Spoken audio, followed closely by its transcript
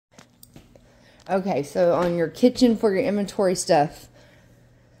Okay, so on your kitchen for your inventory stuff,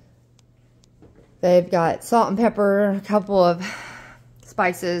 they've got salt and pepper, a couple of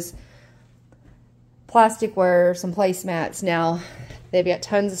spices, plasticware, some placemats. Now, they've got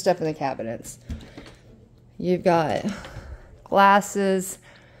tons of stuff in the cabinets. You've got glasses,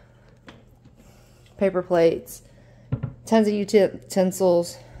 paper plates, tons of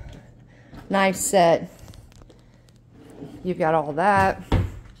utensils, knife set. You've got all that.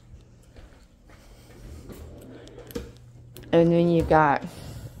 And then you've got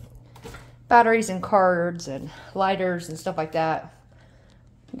batteries and cards and lighters and stuff like that.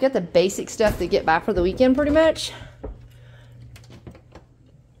 You get the basic stuff to get by for the weekend pretty much.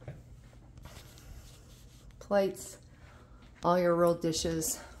 Plates, all your real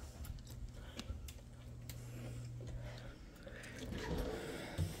dishes.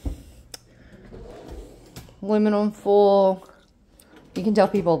 Aluminum foil. You can tell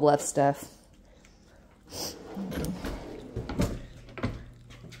people have left stuff.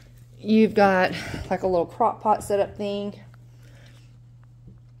 You've got like a little crock pot setup thing.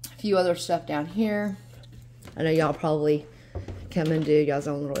 A few other stuff down here. I know y'all probably come and do y'all's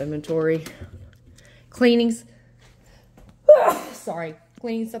own little inventory. Cleanings. Sorry.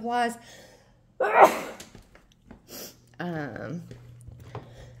 Cleaning supplies.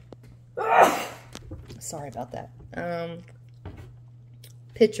 Sorry about that.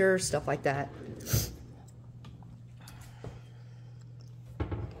 Pictures, stuff like that.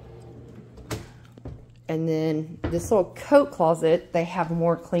 And then this little coat closet, they have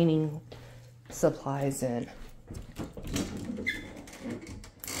more cleaning supplies in.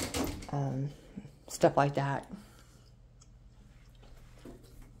 Stuff like that.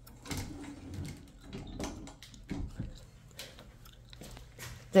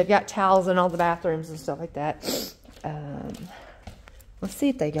 They've got towels in all the bathrooms and stuff like that. Let's see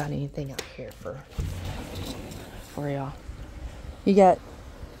if they got anything out here for y'all. You got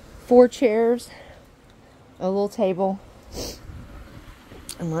 4 chairs, a little table,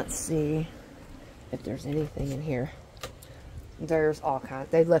 and let's see if there's anything in here. There's all kinds.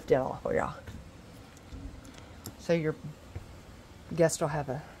 They left it all for y'all. So your guest will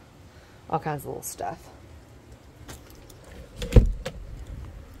have all kinds of little stuff.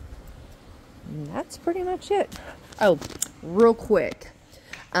 And that's pretty much it. Oh, real quick.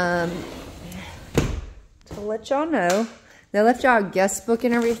 To let y'all know, they left y'all a guest book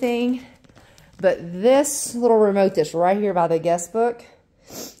and everything. But this little remote that's right here by the guest book,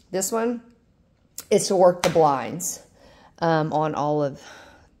 this one, is to work the blinds on all of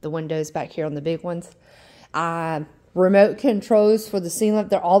the windows back here on the big ones. Remote controls for the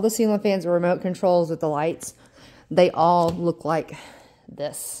ceiling. All the ceiling fans are remote controls with the lights. They all look like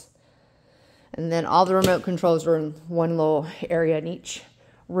this. And then all the remote controls are in one little area in each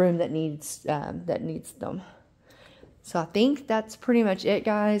room that needs them. So I think that's pretty much it,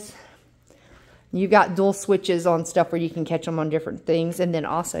 guys. You got dual switches on stuff where you can catch them on different things. And then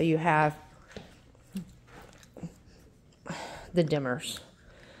also you have the dimmers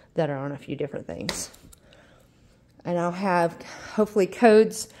that are on a few different things. And I'll have hopefully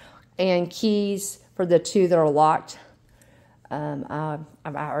codes and keys for the 2 that are locked.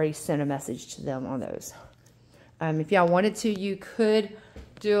 I've already sent a message to them on those. If y'all wanted to, you could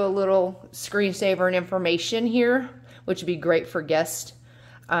do a little screensaver and information here, which would be great for guests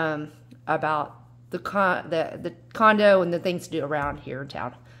about the condo and the things to do around here in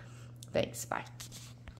town. Thanks. Bye.